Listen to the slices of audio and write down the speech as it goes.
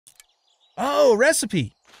Oh,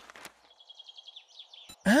 recipe.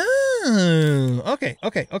 Oh, okay,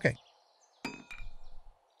 okay, okay.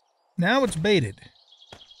 Now it's baited.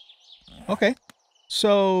 Okay.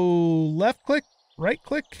 So left click, right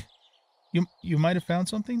click. You might have found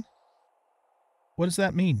something? What does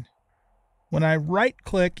that mean? When I right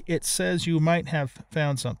click, it says you might have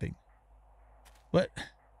found something. But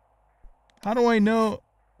how do I know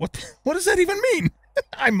what does that even mean?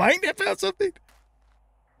 I might have found something.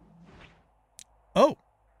 Oh.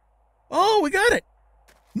 Oh, we got it.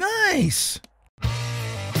 Nice.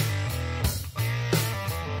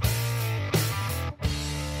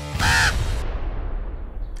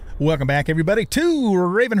 Welcome back, everybody, to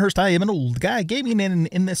Ravenhearst. I am an old guy gaming, and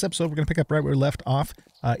in this episode, we're going to pick up right where we left off.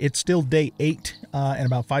 It's still day 8 and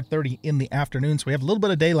about 5:30 in the afternoon, so we have a little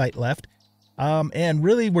bit of daylight left. And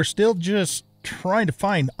really, we're still just trying to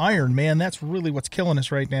find iron, man. That's really what's killing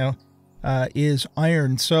us right now, is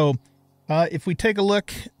iron. So if we take a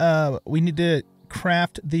look, we need to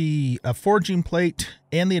craft the forging plate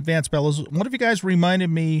and the advanced bellows. One of you guys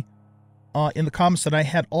reminded me in the comments that I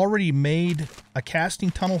had already made a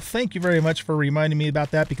casting tunnel. Thank you very much for reminding me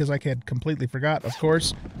about that, because I had completely forgot, of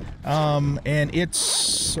course. And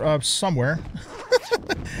it's somewhere.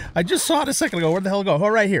 I just saw it a second ago. Where the hell did it go? Oh,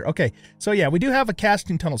 right here. Okay. So yeah, we do have a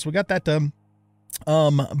casting tunnel. So we got that done.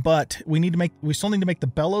 But we still need to make the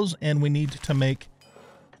bellows, and we need to make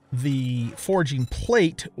the forging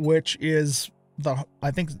plate, which is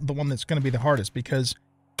I think the one that's going to be the hardest, because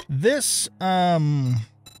this,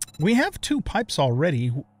 we have 2 pipes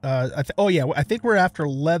already. Oh yeah, I think we're after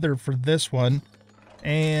leather for this one.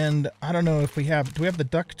 And I don't know if do we have the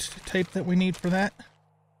duct tape that we need for that?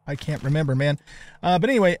 I can't remember, man. But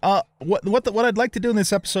anyway, what I'd like to do in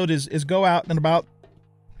this episode is go out and about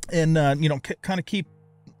and, you know, kind of keep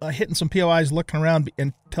hitting some POIs, looking around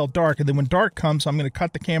until dark. And then when dark comes, I'm going to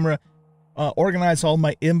cut the camera, organize all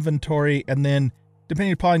my inventory, and then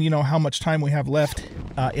depending upon, you know, how much time we have left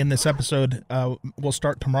in this episode, we'll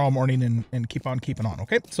start tomorrow morning and keep on keeping on.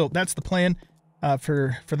 Okay, so that's the plan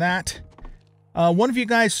for that. One of you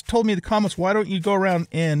guys told me in the comments, why don't you go around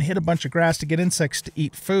and hit a bunch of grass to get insects to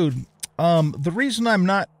eat food? The reason I'm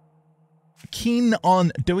not keen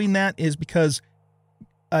on doing that is because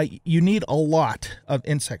you need a lot of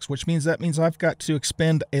insects, which means I've got to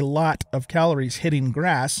expend a lot of calories hitting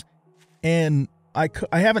grass. And I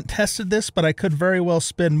haven't tested this, but I could very well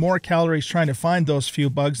spend more calories trying to find those few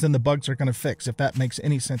bugs than the bugs are going to fix, if that makes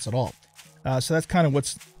any sense at all. So that's kind of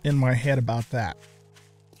what's in my head about that.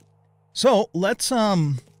 So let's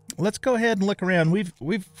go ahead and look around. We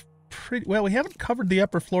haven't covered the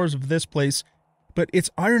upper floors of this place, but it's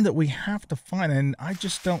iron that we have to find, and I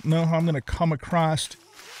just don't know how I'm going to come across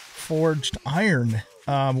forged iron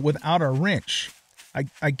without a wrench.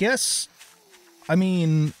 I guess, I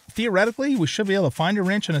mean, theoretically, we should be able to find a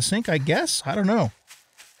wrench and a sink, I guess. I don't know.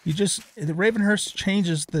 The Ravenhearst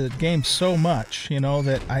changes the game so much, you know,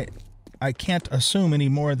 that I can't assume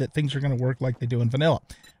anymore that things are going to work like they do in vanilla.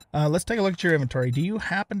 Let's take a look at your inventory. Do you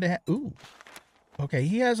happen to have... Ooh. Okay,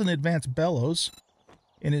 he has an advanced bellows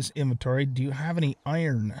in his inventory. Do you have any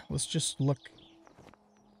iron? Let's just look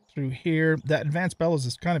through here. That advanced bellows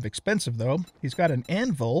is kind of expensive, though. He's got an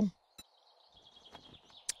anvil.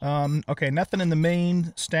 Okay, nothing in the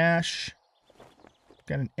main stash.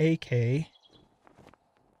 Got an AK.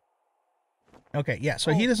 Okay, yeah,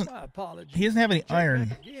 so he doesn't have any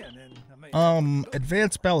iron.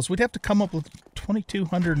 Advanced bellows. We'd have to come up with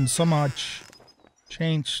 2,200 and some odd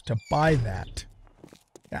change to buy that.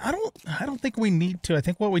 I don't think we need to. I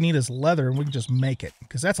think what we need is leather, and we can just make it,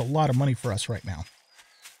 because that's a lot of money for us right now.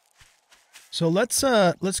 So let's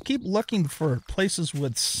keep looking for places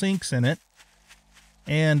with sinks in it.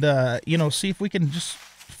 And, you know, see if we can just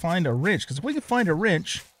find a wrench. Because if we can find a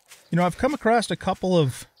wrench, you know, I've come across a couple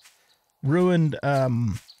of ruined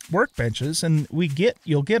workbenches, and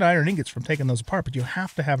you'll get iron ingots from taking those apart, but you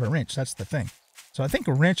have to have a wrench. That's the thing. So I think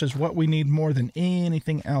a wrench is what we need more than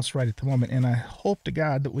anything else right at the moment. And I hope to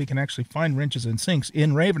God that we can actually find wrenches and sinks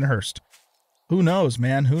in Ravenhearst. Who knows,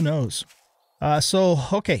 man? Who knows? So,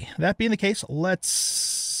 okay, that being the case,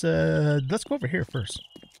 let's go over here first.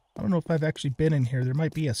 I don't know if I've actually been in here. There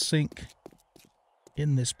might be a sink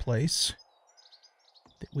in this place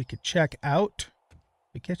that we could check out.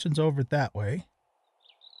 The kitchen's over that way.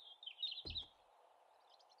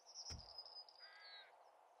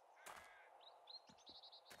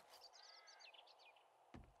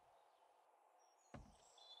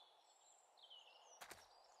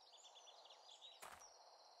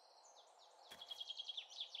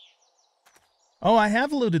 Oh, I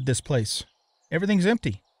have looted this place. Everything's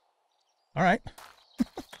empty. All right.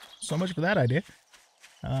 So much for that idea.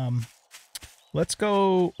 Let's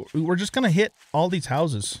go. We're just going to hit all these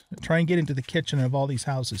houses. Try and get into the kitchen of all these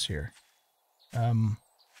houses here.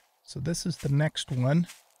 So this is the next one.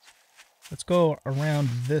 Let's go around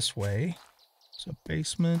this way. So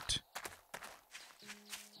basement.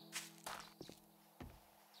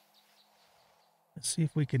 Let's see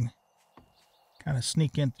if we can kind of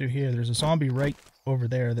sneak in through here. There's a zombie right over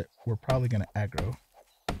there that we're probably going to aggro.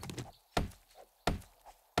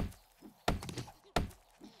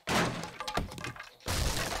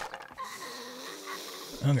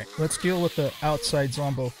 Okay, let's deal with the outside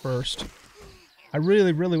zombo first. I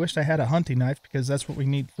really, really wished I had a hunting knife because that's what we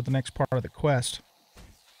need for the next part of the quest.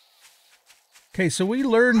 Okay, so we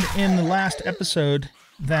learned in the last episode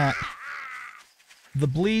that the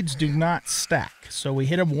bleeds do not stack. So we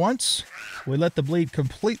hit them once, we let the bleed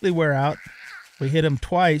completely wear out, we hit them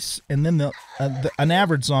twice, and then an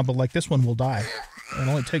average zombie like this one will die. It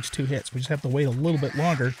only takes 2 hits. We just have to wait a little bit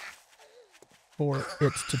longer for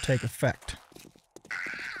it to take effect.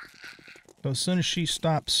 So as soon as she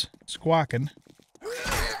stops squawking,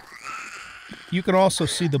 you can also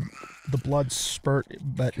see the blood spurt,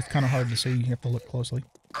 but it's kind of hard to see. You have to look closely.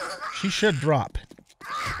 She should drop.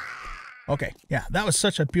 Okay, yeah, that was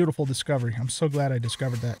such a beautiful discovery. I'm so glad I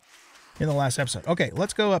discovered that in the last episode. Okay,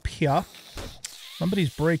 let's go up here.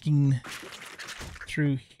 Somebody's breaking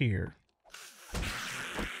through here.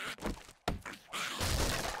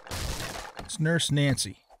 It's Nurse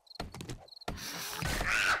Nancy.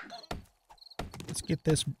 Let's get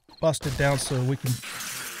this busted down so we can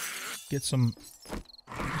get some...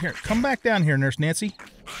 Here, come back down here, Nurse Nancy.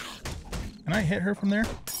 Can I hit her from there?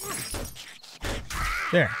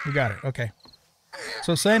 There, we got her. Okay.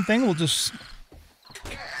 So same thing, we'll just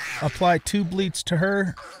apply 2 bleeds to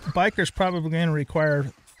her. Biker's probably going to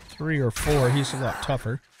require 3 or 4. He's a lot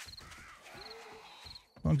tougher.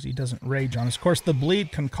 As long as he doesn't rage on us. Of course, the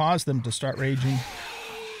bleed can cause them to start raging.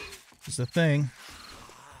 Is the thing.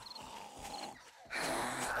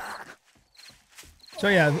 So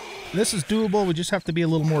yeah, this is doable. We just have to be a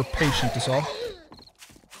little more patient is all.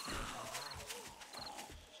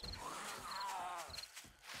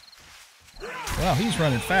 Wow, he's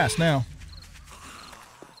running fast now.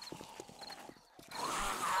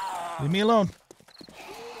 Leave me alone.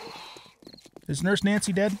 Is Nurse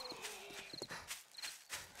Nancy dead?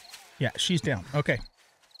 Yeah, she's down. Okay.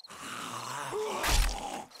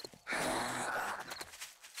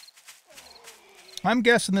 I'm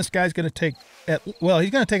guessing this guy's going to take... well, he's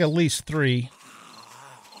going to take at least 3.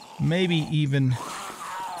 Maybe even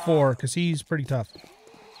 4, because he's pretty tough.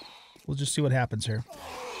 We'll just see what happens here.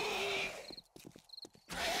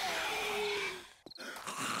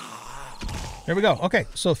 There we go. Okay,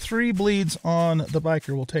 so 3 bleeds on the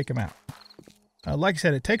biker will take him out. Like I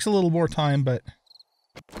said, it takes a little more time, but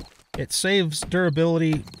it saves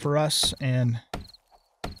durability for us, and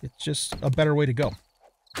it's just a better way to go.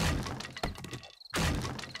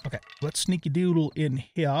 Okay, let's sneaky doodle in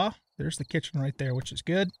here. There's the kitchen right there, which is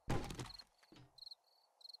good.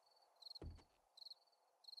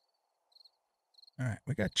 All right,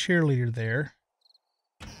 we got cheerleader there.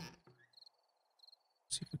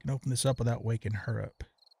 See if we can open this up without waking her up.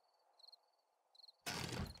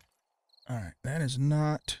 All right, that is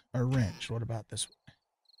not a wrench. What about this one?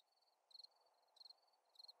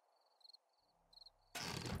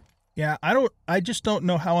 Yeah, I just don't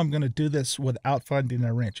know how I'm going to do this without finding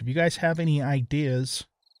a wrench. If you guys have any ideas,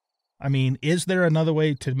 I mean, is there another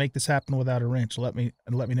way to make this happen without a wrench? Let me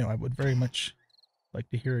know. I would very much like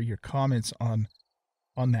to hear your comments on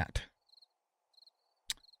that.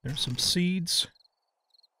 There's some seeds.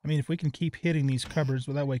 I mean, if we can keep hitting these cupboards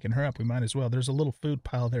without waking her up, we might as well. There's a little food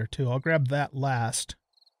pile there, too. I'll grab that last.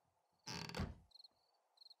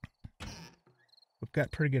 We've got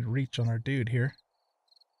pretty good reach on our dude here.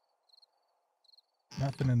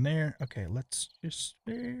 Nothing in there. Okay, let's just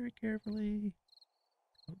very carefully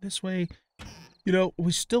go this way. You know,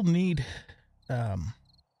 we still need...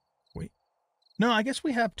 wait. No, I guess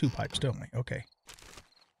we have 2 pipes, don't we? Okay.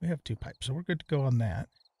 We have 2 pipes, so we're good to go on that.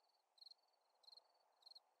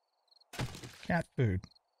 Cat food.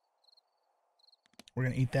 We're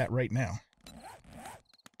going to eat that right now.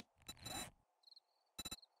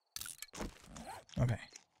 Okay.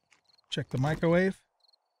 Check the microwave.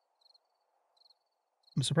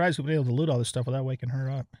 I'm surprised we've been able to loot all this stuff without waking her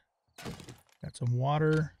up. Got some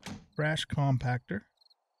water. Trash compactor.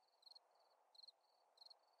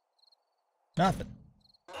 Nothing.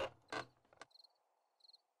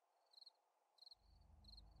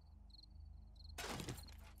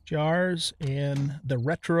 Jars and the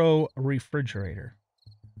retro refrigerator.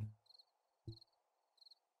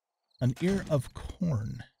 An ear of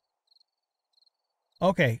corn.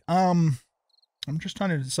 Okay, I'm just trying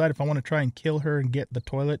to decide if I want to try and kill her and get the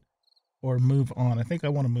toilet or move on. I think I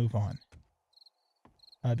want to move on.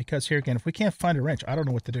 Because here again, if we can't find a wrench, I don't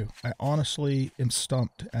know what to do. I honestly am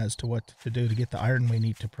stumped as to what to do to get the iron we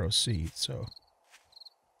need to proceed. So,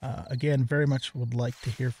 again, very much would like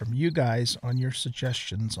to hear from you guys on your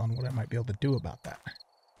suggestions on what I might be able to do about that.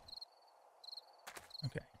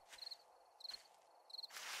 Okay.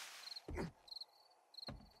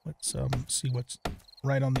 Let's see what's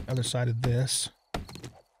right on the other side of this.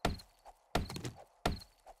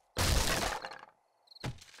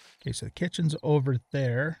 Okay, so the kitchen's over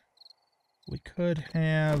there. We could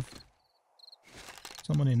have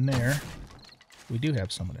someone in there. We do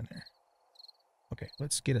have someone in there. Okay,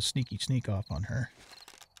 let's get a sneaky sneak off on her.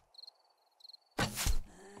 Okay,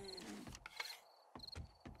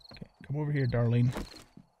 come over here, darling.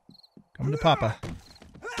 Come to Papa.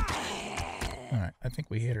 Alright, I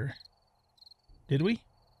think we hit her. Did we?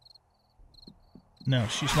 No,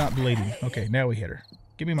 she's not bleeding. Okay, now we hit her.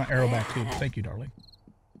 Give me my arrow back too. Thank you, darling.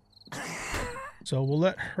 So we'll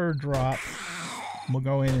let her drop. We'll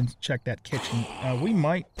go in and check that kitchen. We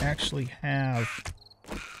might actually have...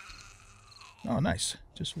 Oh, nice.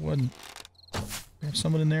 Just one... We have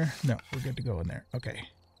someone in there? No, we're good to go in there. Okay.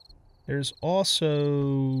 There's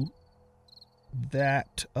also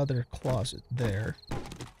that other closet there.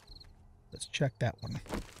 Let's check that one.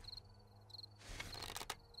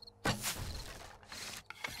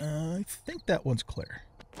 I think that one's clear.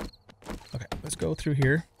 Okay, let's go through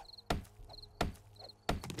here.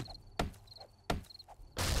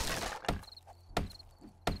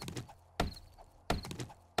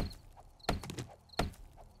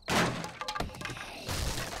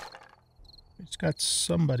 It's got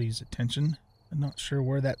somebody's attention. I'm not sure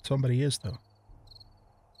where that somebody is, though.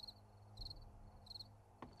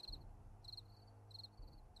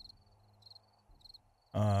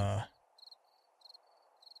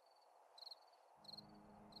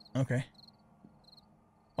 Okay.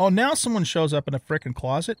 Oh, now someone shows up in a frickin'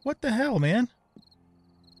 closet? What the hell, man?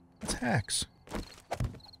 That's hacks.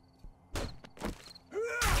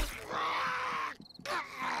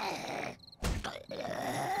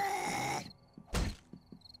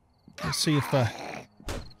 Let's see if that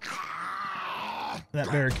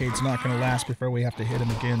barricade's not going to last before we have to hit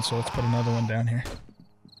him again, so let's put another one down here.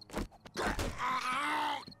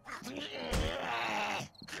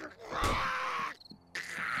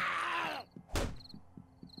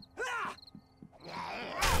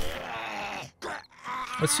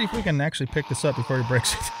 Let's see if we can actually pick this up before he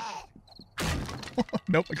breaks it.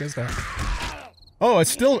 Nope, I guess not. Oh,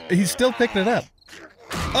 he's still picking it up.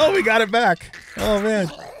 Oh, we got it back. Oh,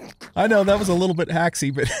 man. I know that was a little bit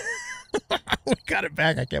hacksy, but we got it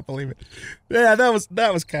back. I can't believe it. Yeah, that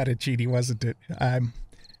was kind of cheaty, wasn't it? I'm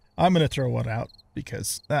gonna throw one out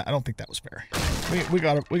because I don't think that was fair. We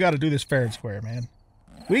gotta do this fair and square, man.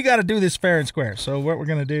 We gotta do this fair and square. So what we're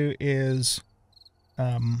gonna do is,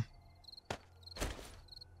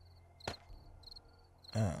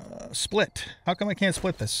 split. How come I can't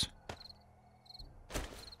split this?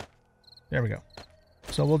 There we go.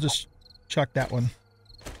 So we'll just chuck that one.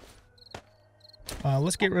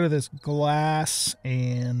 Let's get rid of this glass,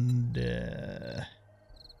 and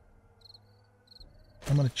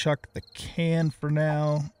I'm going to chuck the can for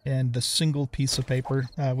now, and the single piece of paper.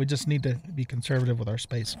 We just need to be conservative with our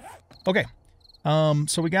space. Okay,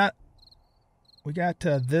 so we got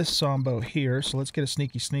this Zombo here, so let's get a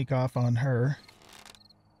sneaky sneak off on her.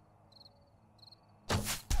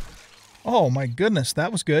 Oh my goodness,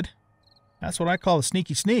 that was good. That's what I call a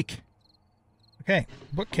sneaky sneak. Okay,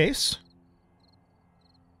 bookcase.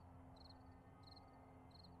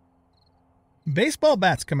 Baseball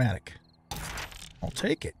bat schematic. I'll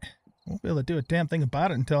take it. Won't be able to do a damn thing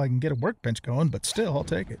about it until I can get a workbench going, but still, I'll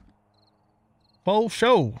take it. Full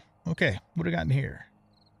show. Okay, what do we got in here?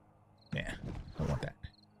 Yeah, I want that.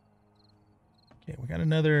 Okay, we got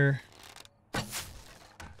another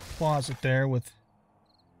closet there with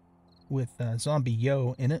Zombie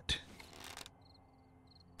Yo in it.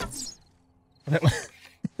 That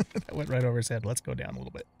went right over his head. Let's go down a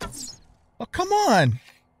little bit. Oh, come on!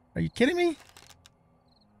 Are you kidding me?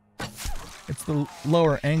 It's the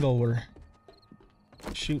lower angle we're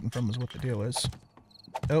shooting from is what the deal is.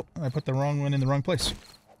 Oh, I put the wrong one in the wrong place.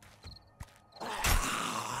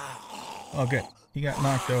 Oh, good. He got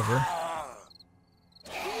knocked over.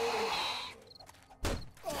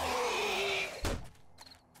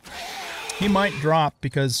 He might drop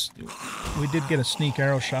because we did get a sneak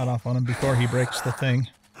arrow shot off on him before he breaks the thing.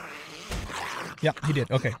 Yep, he did.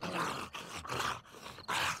 Okay.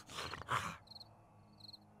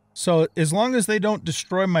 So as long as they don't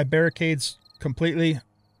destroy my barricades completely,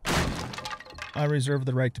 I reserve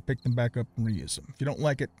the right to pick them back up and reuse them. If you don't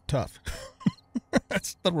like it, tough.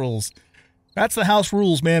 That's the rules. That's the house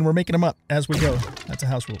rules, man. We're making them up as we go. That's the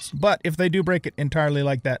house rules. But if they do break it entirely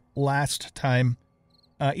like that last time,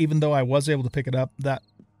 even though I was able to pick it up, that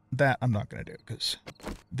I'm not going to do because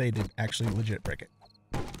they did actually legit break it.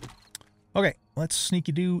 Okay, let's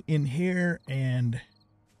sneaky do in here and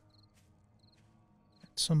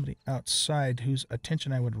somebody outside whose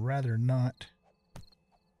attention I would rather not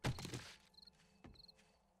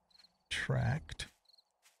attract.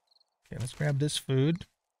 Okay, let's grab this food.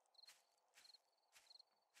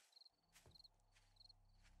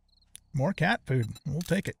 More cat food. We'll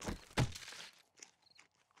take it. Let's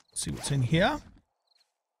see what's in here.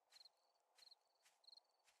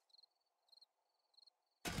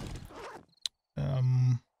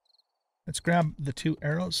 Let's grab the 2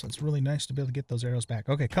 arrows. It's really nice to be able to get those arrows back.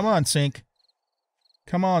 Okay, come on, Sink.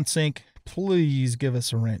 Come on, Sink. Please give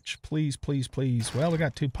us a wrench. Please, please, please. Well, we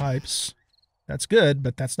got 2 pipes. That's good,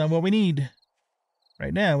 but that's not what we need.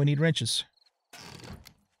 Right now, we need wrenches.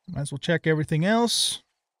 Might as well check everything else.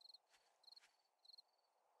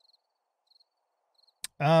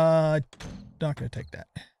 Not going to take that.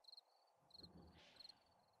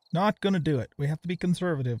 Not going to do it. We have to be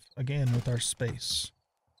conservative, again, with our space.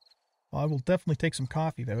 Well, I will definitely take some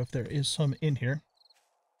coffee, though, if there is some in here.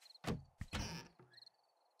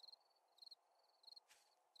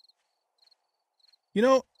 You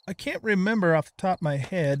know, I can't remember off the top of my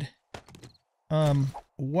head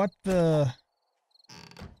what the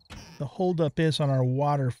holdup is on our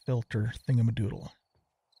water filter thingamadoodle.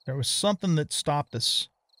 There was something that stopped us,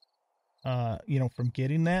 you know, from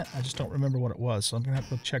getting that. I just don't remember what it was, so I'm going to have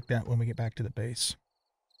to check that when we get back to the base.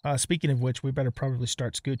 Speaking of which, we better probably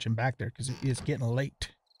start scooching back there because it is getting late.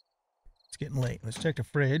 It's getting late. Let's check the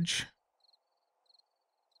fridge.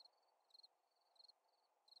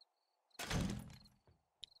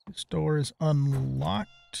 This door is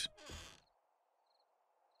unlocked.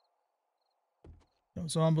 No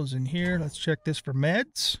zombies in here. Let's check this for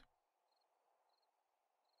meds.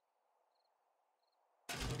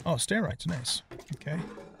 Oh, steroids. Nice. Okay.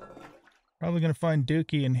 Probably going to find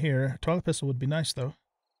Dookie in here. Toilet pistol would be nice, though.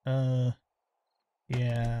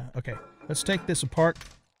 Yeah. Okay. Let's take this apart.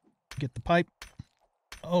 Get the pipe.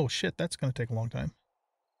 Oh, shit. That's going to take a long time.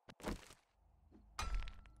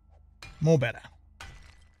 More better.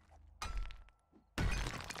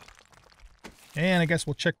 And I guess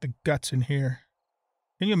we'll check the guts in here.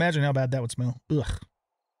 Can you imagine how bad that would smell? Ugh.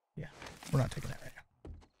 Yeah. We're not taking that right now.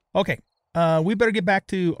 Okay. We better get back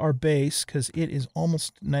to our base because it is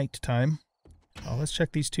almost night time. Let's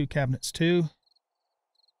check these 2 cabinets too.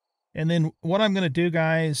 And then what I'm going to do,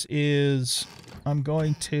 guys, is I'm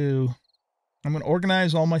going to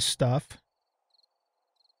organize all my stuff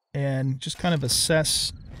and just kind of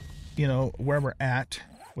assess, you know, where we're at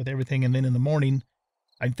with everything. And then in the morning,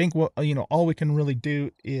 I think what, you know, all we can really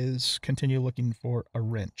do is continue looking for a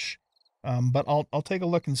wrench. But I'll take a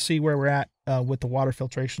look and see where we're at with the water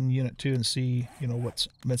filtration unit too, and see, you know, what's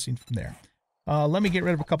missing from there. Let me get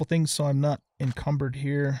rid of a couple things so I'm not encumbered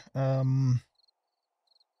here. I'm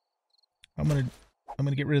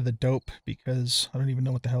gonna get rid of the dope because I don't even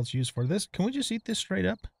know what the hell it's used for. This, can we just eat this straight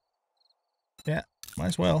up? Yeah, might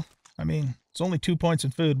as well. I mean, it's only 2 points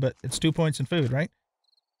in food, but it's 2 points in food, right?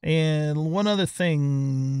 And one other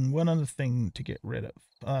thing to get rid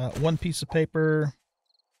of. 1 piece of paper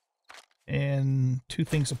and 2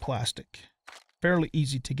 things of plastic. Fairly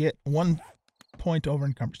easy to get. 1 point over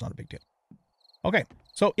encumbered is not a big deal. Okay,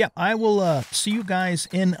 so yeah, I will see you guys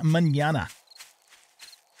in mañana.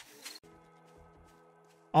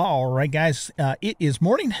 All right, guys, it is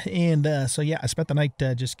morning, and so yeah, I spent the night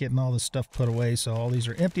just getting all this stuff put away, so all these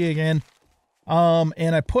are empty again.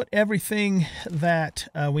 And I put everything that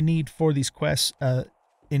we need for these quests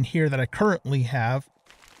in here that I currently have.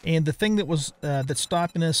 And the thing that was that's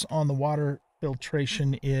stopping us on the water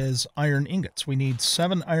filtration is iron ingots. We need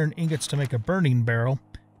 7 iron ingots to make a burning barrel,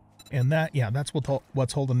 and that, yeah, that's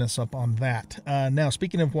what's holding us up on that. Now,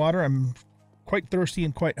 speaking of water, I'm quite thirsty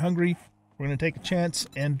and quite hungry. We're going to take a chance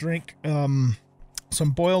and drink some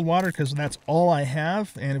boiled water because that's all I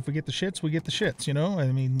have. And if we get the shits, we get the shits, you know? I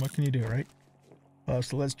mean, what can you do, right?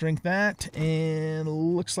 So let's drink that, and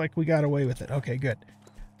looks like we got away with it. Okay, good.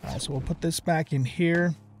 So we'll put this back in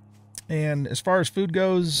here. And as far as food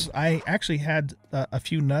goes, I actually had a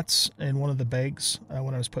few nuts in one of the bags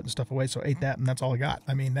when I was putting stuff away, so I ate that, and that's all I got.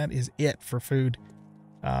 I mean, that is it for food.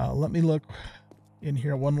 Let me look in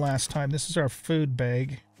here one last time. This is our food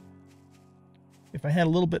bag. If I had a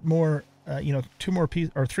little bit more, you know, 3 more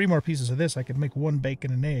pieces of this, I could make 1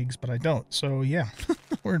 bacon and eggs, but I don't. So yeah,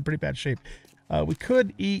 we're in pretty bad shape. We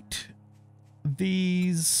could eat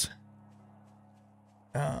these.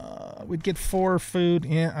 We'd get 4 food.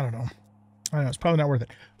 Yeah, I don't know. It's probably not worth it.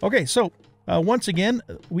 Okay, so once again,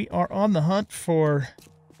 we are on the hunt for...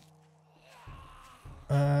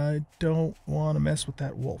 I don't want to mess with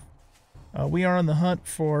that wolf. We are on the hunt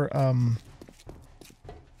for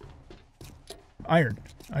iron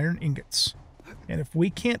ingots. And if we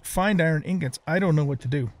can't find iron ingots, I don't know what to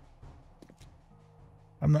do.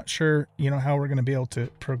 I'm not sure, how we're going to be able to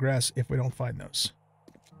progress if we don't find those.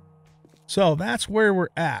 So that's where we're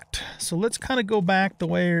at. So let's kind of go back the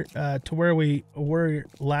way to where we were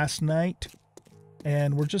last night.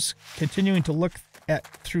 And we're just continuing to look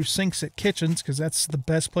through sinks at kitchens, because that's the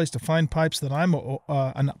best place to find pipes that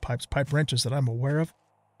pipe wrenches that I'm aware of.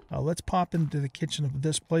 Let's pop into the kitchen of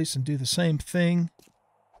this place and do the same thing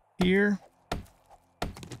here.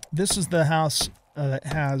 This is the house that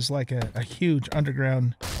has like a huge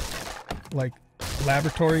underground, like,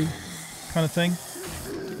 laboratory kind of thing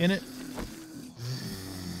in it.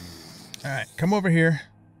 All right, come over here.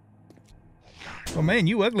 Oh man,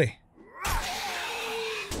 you ugly.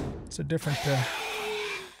 It's a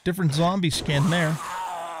different zombie skin there.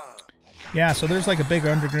 Yeah, so there's like a big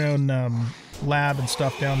underground lab and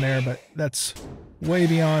stuff down there, but that's way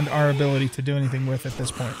beyond our ability to do anything with at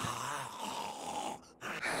this point.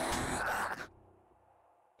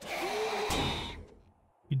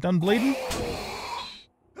 You done bleeding?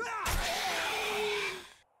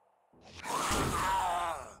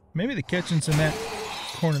 Maybe the kitchen's in that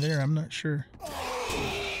corner there, I'm not sure.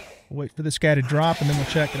 We'll wait for this guy to drop and then we'll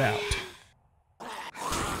check it out.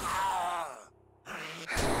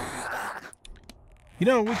 We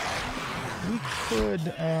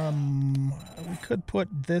could put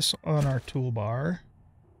this on our toolbar.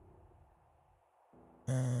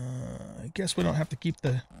 I guess we don't have to keep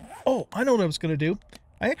the... Oh, I know what I was going to do.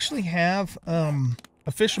 I actually have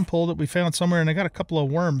a fishing pole that we found somewhere, and I got a couple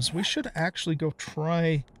of worms. We should actually go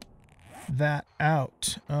try that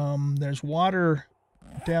out. There's water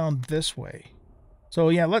down this way. So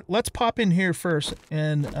yeah, let's pop in here first,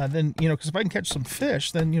 and then, because if I can catch some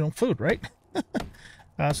fish, then, food, right?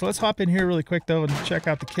 So let's hop in here really quick, though, and check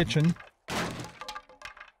out the kitchen. I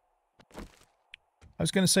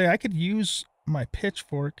was going to say I could use my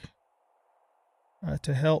pitchfork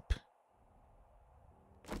to help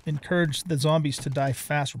encourage the zombies to die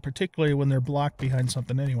faster, particularly when they're blocked behind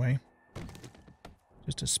something anyway.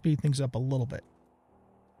 Just to speed things up a little bit.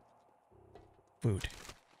 Food.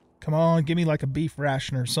 Come on, give me like a beef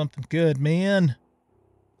ration or something good, man.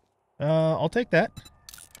 I'll take that.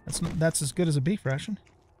 That's as good as a beef ration.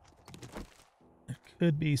 There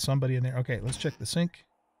could be somebody in there. Okay, let's check the sink.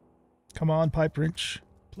 Come on, pipe wrench.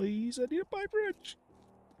 Please, I need a pipe wrench.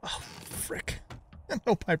 Oh, frick.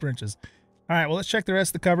 No pipe wrenches. All right, well, let's check the rest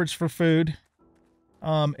of the cupboards for food.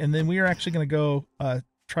 And then we are actually going to go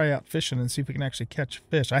try out fishing and see if we can actually catch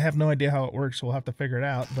fish. I have no idea how it works, so we'll have to figure it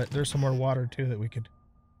out. But there's some more water, too, that we could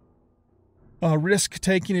risk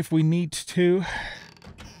taking if we need to.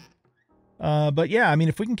 But yeah, I mean,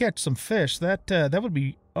 if we can catch some fish, that would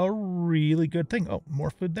be a really good thing. Oh, more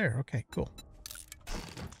food there. Okay, cool.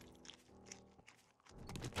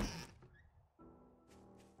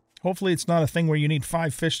 Hopefully it's not a thing where you need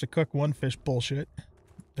 5 fish to cook 1 fish bullshit.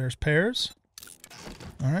 There's pears.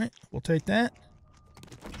 All right, we'll take that.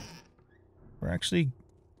 We're actually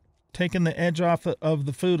taking the edge off of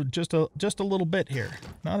the food just a little bit here.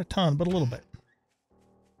 Not a ton, but a little bit.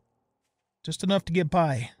 Just enough to get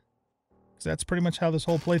by. Because that's pretty much how this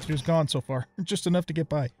whole playthrough's gone so far. Just enough to get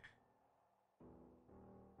by.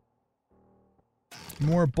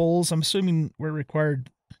 More bowls. I'm assuming we're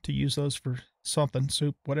required to use those for something,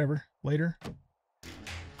 soup, whatever, later.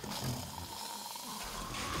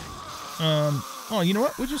 Oh, you know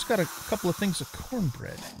what? We just got a couple of things of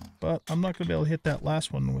cornbread, but I'm not going to be able to hit that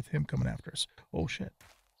last one with him coming after us. Oh, shit.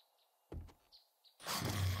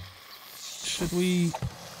 Should we...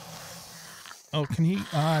 Oh, can he...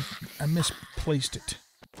 I misplaced it.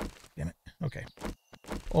 Damn it. Okay.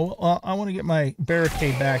 Oh, well, I want to get my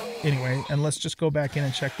barricade back anyway, and let's just go back in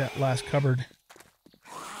and check that last cupboard.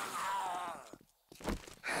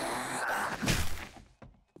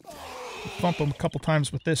 Bump him a couple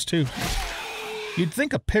times with this, too. You'd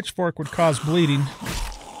think a pitchfork would cause bleeding.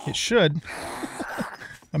 It should.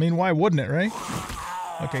 I mean, why wouldn't it, right?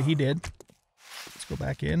 Okay, he did. Let's go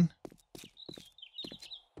back in.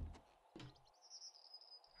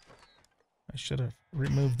 I should have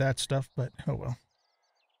removed that stuff, but oh well.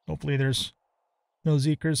 Hopefully there's no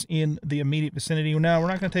Zekers in the immediate vicinity. Now, we're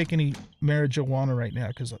not going to take any marijuana right now,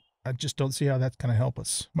 because I just don't see how that's going to help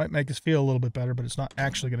us. Might make us feel a little bit better, but it's not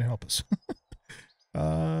actually going to help us.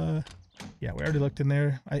 Yeah, we already looked in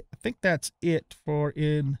there. I think that's it for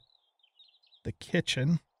in the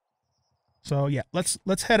kitchen. So yeah,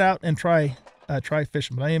 let's head out and try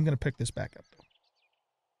fishing. But I am going to pick this back up.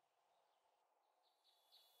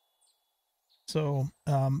 So,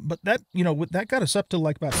 but that, you know, that got us up to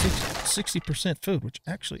like about 60% food, which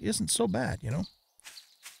actually isn't so bad, you know.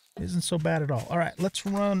 Isn't so bad at all. All right, let's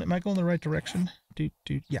run. Am I going the right direction?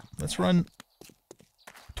 Yeah, let's run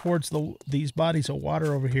towards these bodies of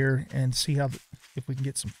water over here and see if we can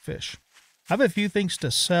get some fish. I have a few things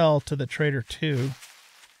to sell to the trader too,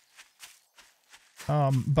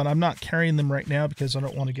 but I'm not carrying them right now because I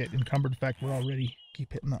don't want to get encumbered. In fact, we're already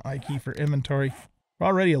keep hitting the I key for inventory. We're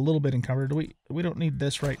already a little bit encumbered. We don't need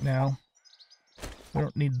this right now. We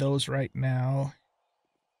don't need those right now.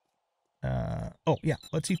 Oh yeah,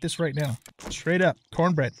 let's eat this right now. Straight up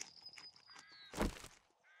cornbread.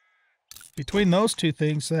 Between those two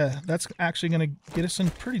things, that's actually going to get us in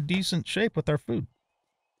pretty decent shape with our food.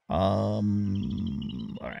 All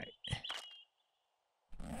right.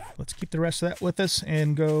 Let's keep the rest of that with us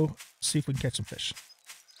and go see if we can catch some fish.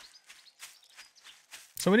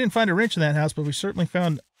 So we didn't find a wrench in that house, but we certainly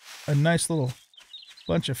found a nice little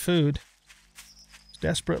bunch of food. It's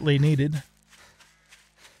desperately needed.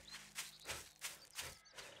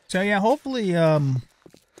 So yeah, hopefully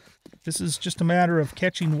this is just a matter of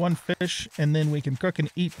catching one fish and then we can cook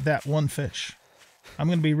and eat that one fish. I'm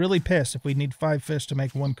going to be really pissed if we need 5 fish to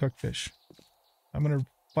make 1 cooked fish. I'm going to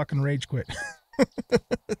fucking rage quit.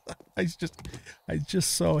 I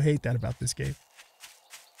just so hate that about this game.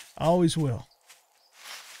 I always will.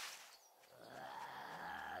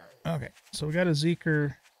 Okay, so we got a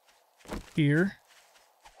Zeker here.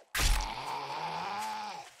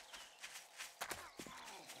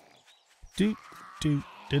 Doot, doot,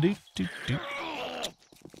 doot, doot, doot, doot.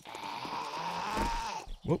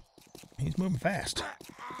 Whoop, he's moving fast.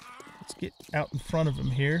 Let's get out in front of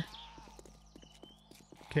him here.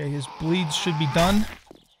 Okay, his bleeds should be done.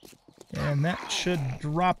 And that should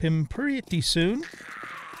drop him pretty soon.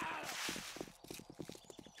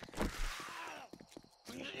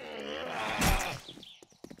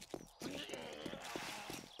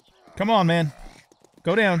 Come on, man.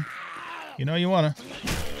 Go down. You know you wanna.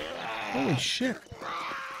 Holy shit.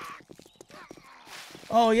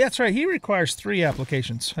 Oh, yeah, that's right. He requires 3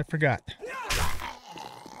 applications. I forgot.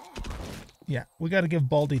 Yeah, we got to give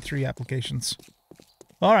Baldy 3 applications.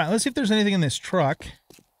 All right, let's see if there's anything in this truck.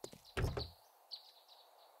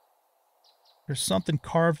 There's something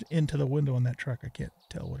carved into the window in that truck. I can't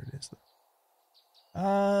tell what it is,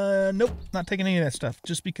 though. Nope, not taking any of that stuff,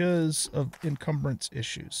 just because of encumbrance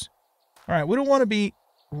issues. All right, we don't want to be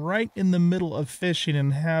right in the middle of fishing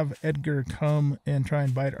and have Edgar come and try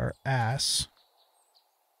and bite our ass.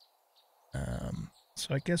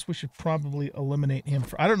 So I guess we should probably eliminate him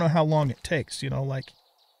for, I don't know how long it takes, you know, like,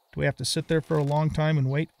 do we have to sit there for a long time and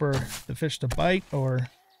wait for the fish to bite, or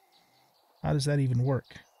how does that even work?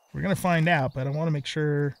 We're going to find out, but I want to make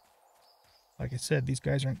sure, like I said, these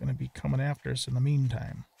guys aren't going to be coming after us in the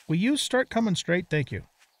meantime. Will you start coming straight? Thank you.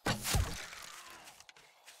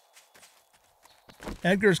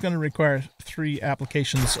 Edgar's going to require 3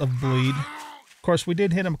 applications of bleed. Of course, we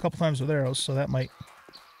did hit him a couple times with arrows, so that might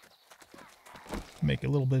make a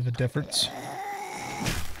little bit of a difference.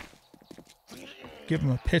 Give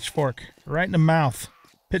him a pitchfork right in the mouth.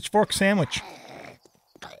 Pitchfork sandwich.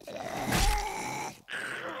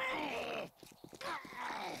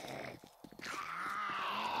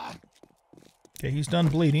 Okay, he's done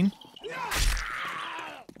bleeding.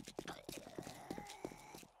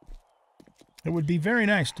 It would be very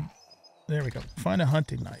nice to, there we go, find a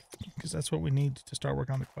hunting knife, because that's what we need to start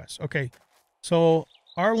working on the quest. Okay, so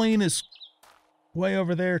Arlene is way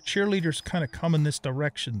over there. Cheerleader's kind of coming this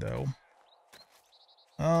direction, though.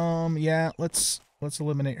 Yeah, let's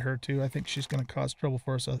eliminate her, too. I think she's going to cause trouble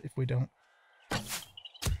for us if we don't.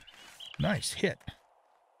 Nice hit.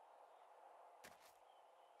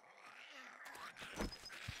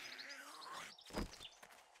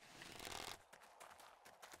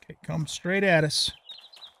 Okay, come straight at us.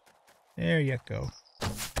 There you go.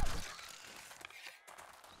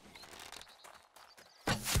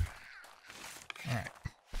 Alright.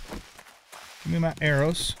 Give me my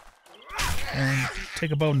arrows. And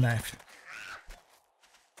take a bone knife.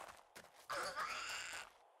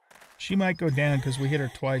 She might go down because we hit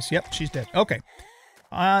her twice. Yep, she's dead. Okay.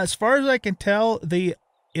 As far as I can tell, the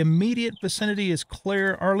immediate vicinity is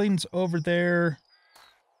clear. Arlene's over there.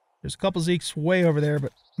 There's a couple Zekes way over there,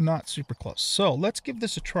 but not super close. So let's give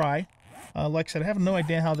this a try. Like I said, I have no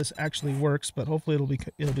idea how this actually works, but hopefully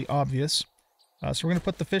it'll be obvious. So we're going to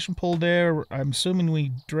put the fishing pole there. I'm assuming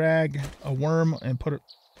we drag a worm and put it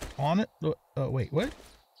on it. Wait, what?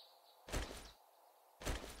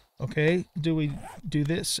 Okay, do we do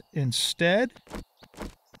this instead?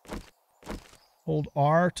 Hold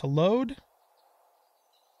R to load?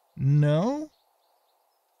 No.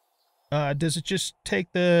 Does it just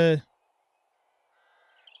take the...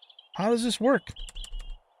 How does this work?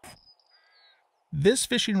 This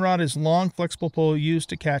fishing rod is long, flexible pole used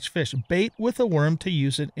to catch fish. Bait with a worm to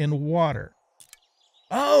use it in water.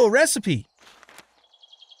 Oh, recipe.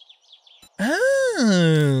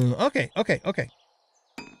 Oh, okay, okay, okay.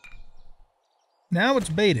 Now it's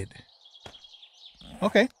baited.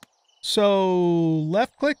 Okay. So,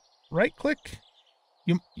 left click, right click.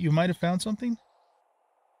 You might have found something?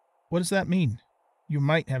 What does that mean? You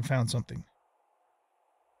might have found something.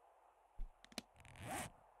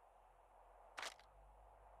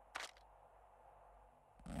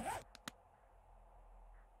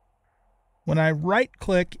 When I right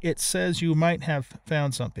click, it says you might have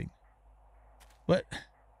found something. What?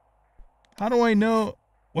 How do I know?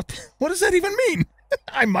 What does that even mean?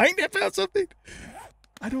 I might have found something?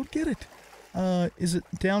 I don't get it. Is it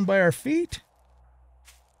down by our feet?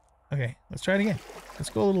 Okay, let's try it again. Let's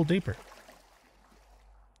go a little deeper.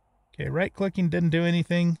 Okay, right clicking didn't do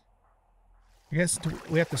anything. I guess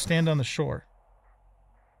we have to stand on the shore.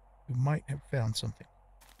 We might have found something.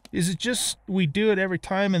 Is it just we do it every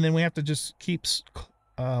time and then we have to just keep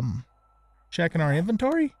checking our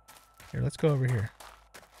inventory? Here, let's go over here.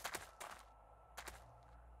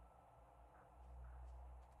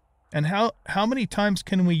 And how many times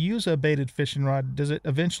can we use a baited fishing rod? Does it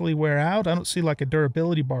eventually wear out? I don't see like a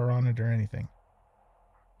durability bar on it or anything.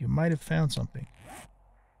 You might have found something.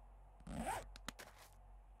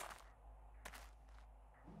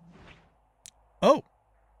 Oh!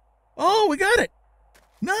 Oh, we got it!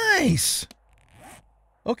 Nice!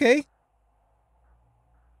 Okay.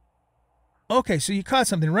 Okay, so you caught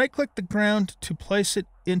something. Right-click the ground to place it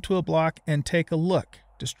into a block and take a look.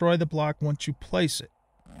 Destroy the block once you place it.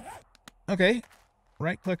 Okay.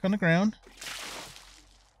 Right-click on the ground.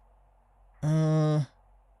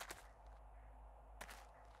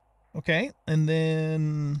 Okay, and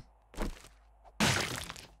then...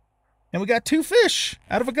 And we got 2 fish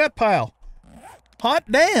out of a gut pile. Hot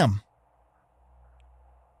damn!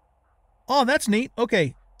 Oh, that's neat.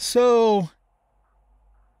 Okay, so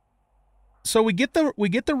we get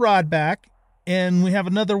the rod back, and we have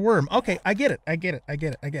another worm. Okay, I get it. I get it.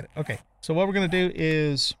 Okay, so what we're gonna do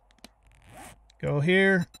is go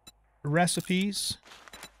here, recipes,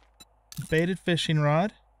 baited fishing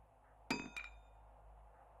rod,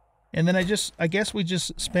 and then I guess we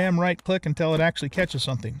just spam right click until it actually catches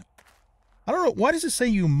something. I don't know, why does it say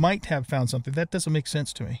you might have found something? That doesn't make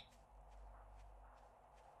sense to me.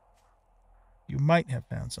 You might have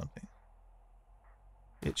found something.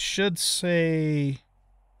 It should say,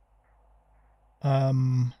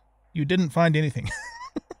 you didn't find anything.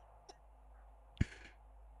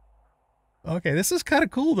 Okay, this is kind of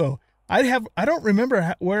cool though. I don't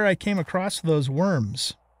remember where I came across those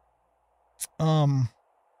worms.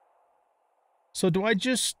 So do I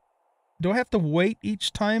have to wait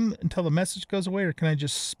each time until the message goes away, or can I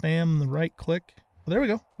just spam the right click? Well, there we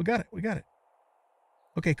go. We got it.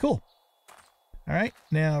 Okay, cool. All right,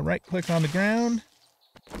 now right click on the ground,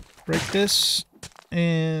 break this,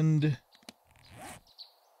 and...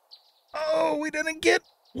 Oh, we didn't get...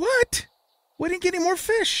 What? We didn't get any more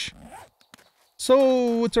fish.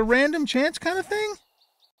 So it's a random chance kind of thing?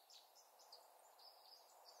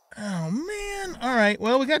 Oh, man. All right,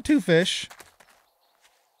 well, we got 2 fish.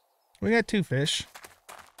 I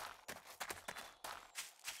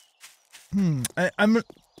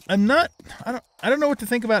don't know what to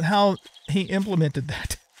think about how he implemented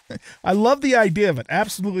that. I love the idea of it.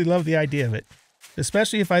 Absolutely love the idea of it.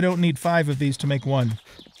 Especially if I don't need 5 of these to make 1.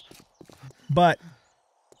 But,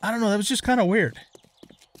 I don't know, that was just kind of weird.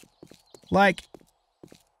 Like,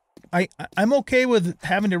 I'm okay with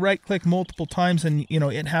having to right-click multiple times and, you know,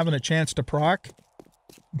 it having a chance to proc.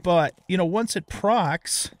 But, you know, once it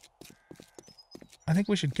procs, I think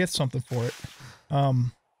we should get something for it.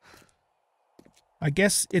 I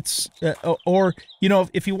guess it's, or, you know,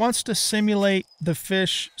 if he wants to simulate the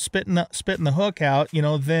fish spitting the hook out, you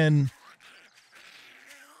know, then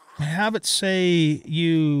have it say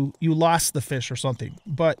you lost the fish or something.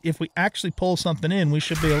 But if we actually pull something in, we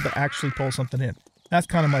should be able to actually pull something in. That's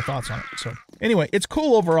kind of my thoughts on it. So anyway, it's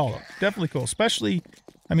cool overall, though. Definitely cool. Especially,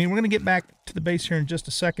 I mean, we're going to get back to the base here in just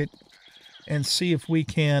a second and see if we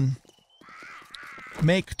can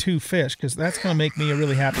make 2 fish, because that's going to make me a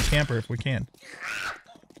really happy camper if we can.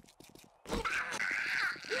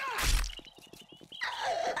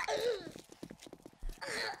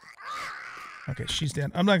 Okay, she's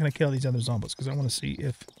dead. I'm not going to kill these other zombies because I want to see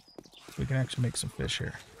if we can actually make some fish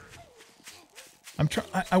here.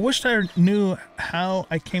 I wished I knew how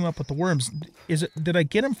I came up with the worms. Did I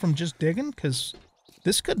get them from just digging? Because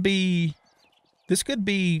this could be,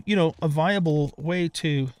 you know, a viable way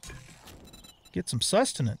to get some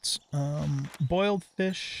sustenance. Boiled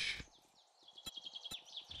fish.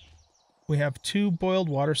 We have 2 boiled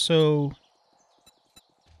water, so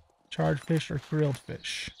charred fish or grilled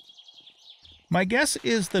fish. My guess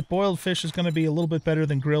is that boiled fish is going to be a little bit better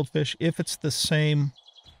than grilled fish if it's the same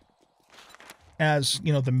as,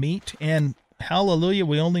 you know, the meat. And hallelujah,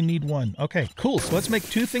 we only need 1. Okay, cool. So let's make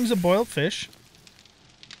 2 things of boiled fish.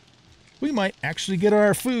 We might actually get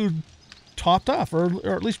our food topped off, or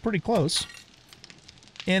at least pretty close.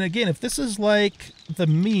 And again, if this is like the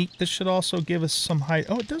meat, this should also give us some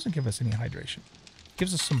oh, it doesn't give us any hydration. It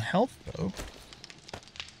gives us some health, though.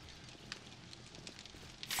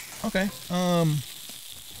 Okay,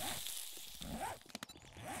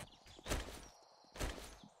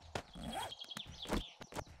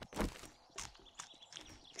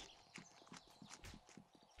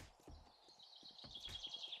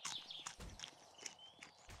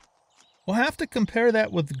 we'll have to compare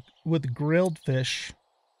that with grilled fish,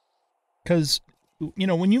 because, you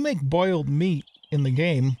know, when you make boiled meat in the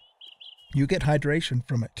game, you get hydration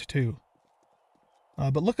from it too.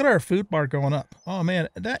 But look at our food bar going up. Oh man,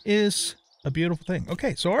 that is a beautiful thing.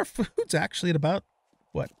 Okay, so our food's actually at about,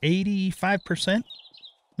 what, 85%?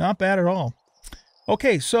 Not bad at all.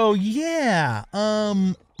 Okay, so yeah,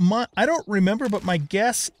 I don't remember, but my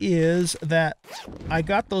guess is that I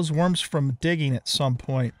got those worms from digging at some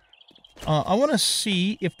point. I want to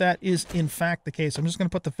see if that is in fact the case. I'm just going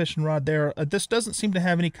to put the fishing rod there. This doesn't seem to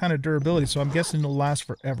have any kind of durability, so I'm guessing it'll last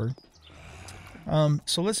forever.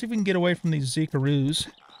 So let's see if we can get away from these Zikaroos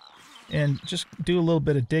and just do a little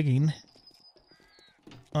bit of digging.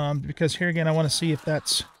 Because here again, I want to see if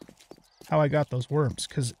that's how I got those worms,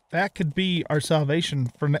 because that could be our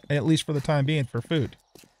salvation, for at least for the time being, for food.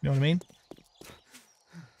 You know what I mean?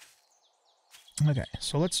 Okay,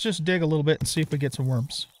 so let's just dig a little bit and see if we get some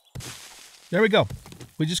worms. There we go.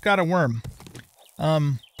 We just got a worm.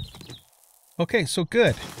 Okay, so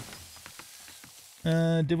good.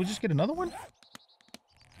 Did we just get another one?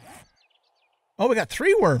 Oh, we got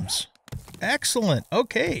 3 worms. Excellent.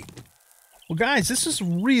 Okay. Well, guys, this is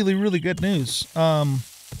really, really good news.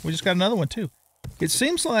 We just got another one, too. It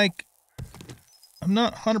seems like, I'm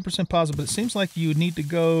not 100% positive, but it seems like you need to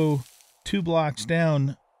go 2 blocks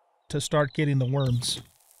down to start getting the worms.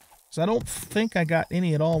 Because I don't think I got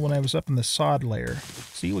any at all when I was up in the sod layer.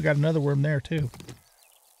 See, we got another worm there, too.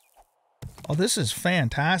 Oh, this is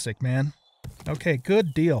fantastic, man. Okay,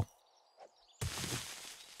 good deal.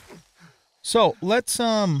 So, let's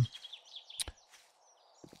go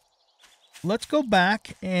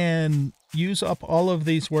back and use up all of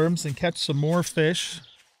these worms and catch some more fish.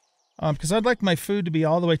 Because I'd like my food to be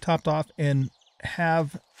all the way topped off and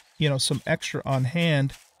have, you know, some extra on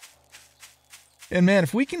hand. And man,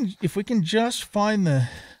 if we can just find the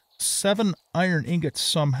 7 iron ingots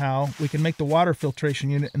somehow, we can make the water filtration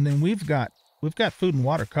unit, and then we've got food and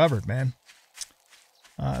water covered, man.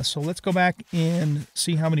 So let's go back and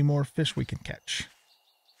see how many more fish we can catch.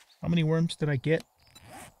 How many worms did I get?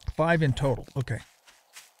 5 in total. Okay.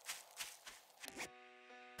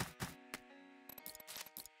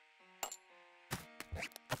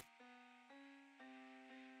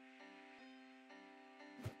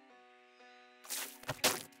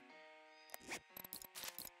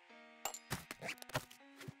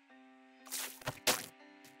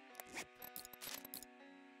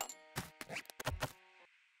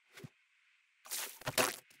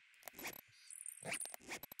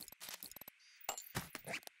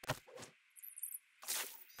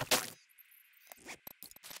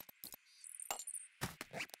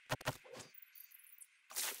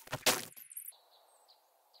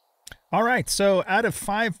 All right, so out of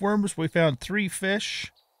 5 worms, we found 3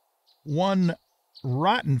 fish, 1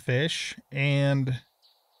 rotten fish, and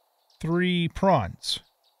 3 prawns.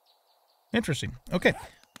 Interesting. Okay,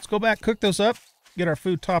 let's go back, cook those up, get our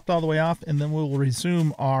food topped all the way off, and then we'll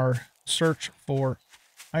resume our search for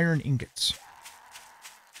iron ingots.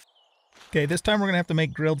 Okay, this time we're going to have to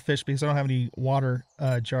make grilled fish because I don't have any water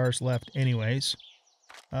jars left anyways.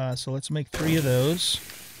 So let's make 3 of those.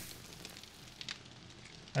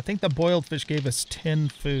 I think the boiled fish gave us 10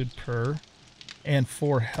 food per and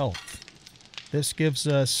 4 health. This gives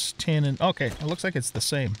us 10 and... Okay, it looks like it's the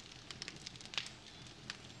same.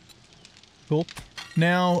 Cool.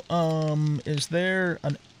 Now, is there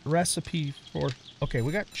a recipe for... Okay,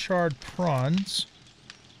 we got charred prawns.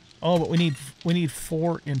 Oh, but we need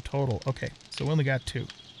 4 in total. Okay, so we only got 2.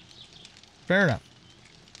 Fair enough.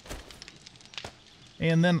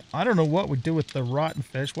 And then I don't know what we do with the rotten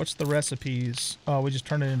fish. What's the recipes? Oh, we just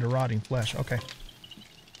turn it into rotting flesh. Okay.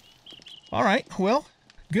 All right. Well,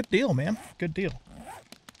 good deal, man. Good deal.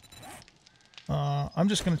 I'm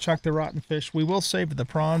just going to chuck the rotten fish. We will save the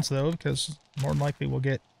prawns, though, because more than likely we'll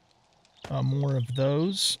get more of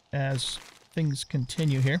those as things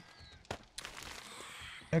continue here.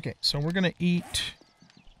 Okay, so we're going to eat...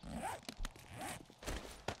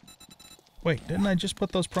 Wait, didn't I just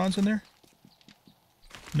put those prawns in there?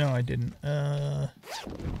 No, I didn't.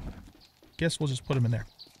 Guess we'll just put them in there.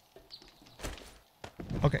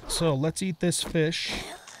 Okay, so let's eat this fish.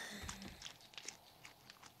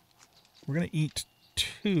 We're going to eat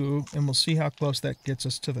 2, and we'll see how close that gets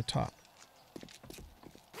us to the top.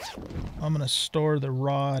 I'm going to store the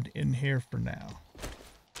rod in here for now.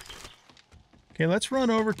 Okay, let's run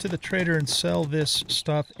over to the trader and sell this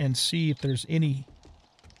stuff and see if there's any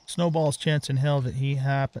snowball's chance in hell that he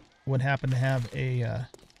would happen to have a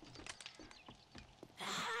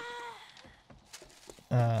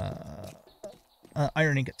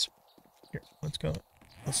iron ingots. Here, let's go.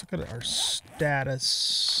 Let's look at our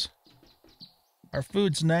status. Our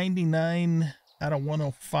food's 99 out of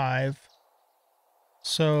 105.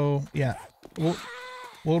 So, yeah.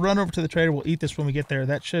 We'll run over to the trader. We'll eat this when we get there.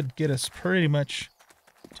 That should get us pretty much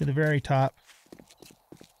to the very top.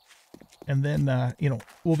 And then, you know,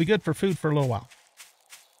 we'll be good for food for a little while.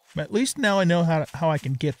 But at least now I know how I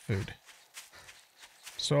can get food.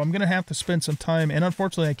 So I'm going to have to spend some time. And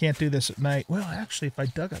unfortunately, I can't do this at night. Well, actually, if I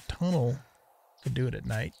dug a tunnel, I could do it at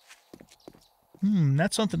night.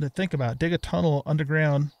 That's something to think about. Dig a tunnel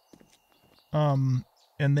underground. And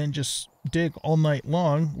then just dig all night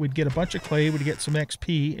long. We'd get a bunch of clay, we'd get some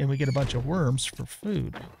XP, and we get a bunch of worms for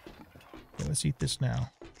food. Okay, let's eat this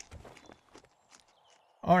now.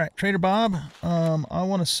 Alright, Trader Bob, I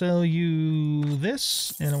want to sell you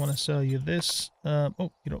this, and I want to sell you this.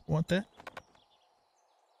 Oh, you don't want that?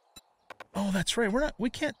 Oh, that's right,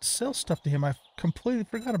 we can't sell stuff to him. I completely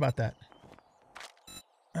forgot about that.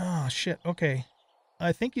 Oh, shit, okay.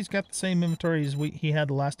 I think he's got the same inventory as he had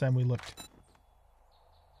the last time we looked.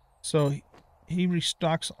 So he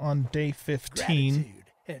restocks on day 15.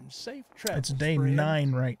 And safe travels, it's day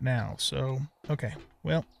 9 right now. So, okay.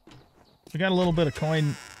 Well, we got a little bit of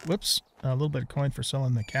coin. Whoops. A little bit of coin for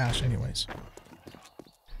selling the cash anyways.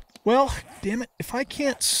 Well, damn it. If I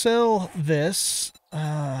can't sell this,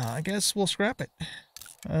 I guess we'll scrap it.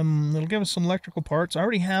 It'll give us some electrical parts. I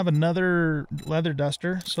already have another leather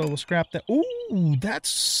duster, so we'll scrap that. Ooh,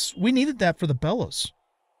 we needed that for the bellows.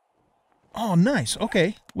 Oh, nice.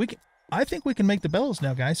 Okay. I think we can make the bellows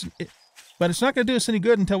now, guys. But it's not going to do us any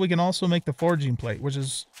good until we can also make the forging plate, which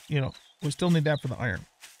is, you know, we still need that for the iron.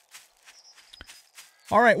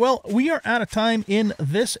 All right. Well, we are out of time in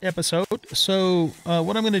this episode. So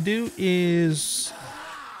what I'm going to do is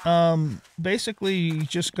basically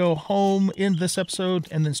just go home in this episode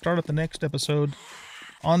and then start up the next episode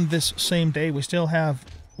on this same day. We still have,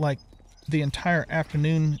 like, the entire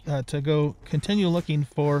afternoon to go continue looking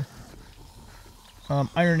for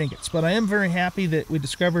iron ingots. But I am very happy that we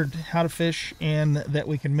discovered how to fish and that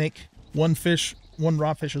we can make one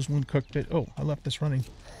raw fish as one cooked fish. Oh, I left this running.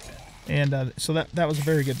 And so that was a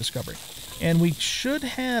very good discovery. And we should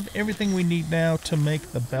have everything we need now to make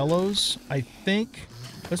the bellows, I think.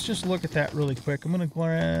 Let's just look at that really quick. I'm going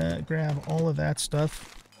to grab all of that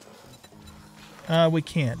stuff. We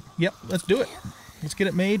can. Yep, let's do it. Let's get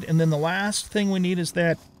it made. And then the last thing we need is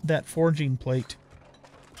that forging plate.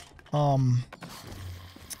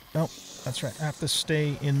 Nope, that's right. I have to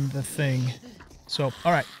stay in the thing. So,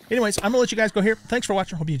 all right. Anyways, I'm going to let you guys go here. Thanks for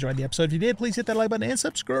watching. Hope you enjoyed the episode. If you did, please hit that like button and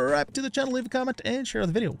subscribe to the channel. Leave a comment and share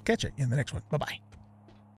the video. Catch you in the next one. Bye-bye.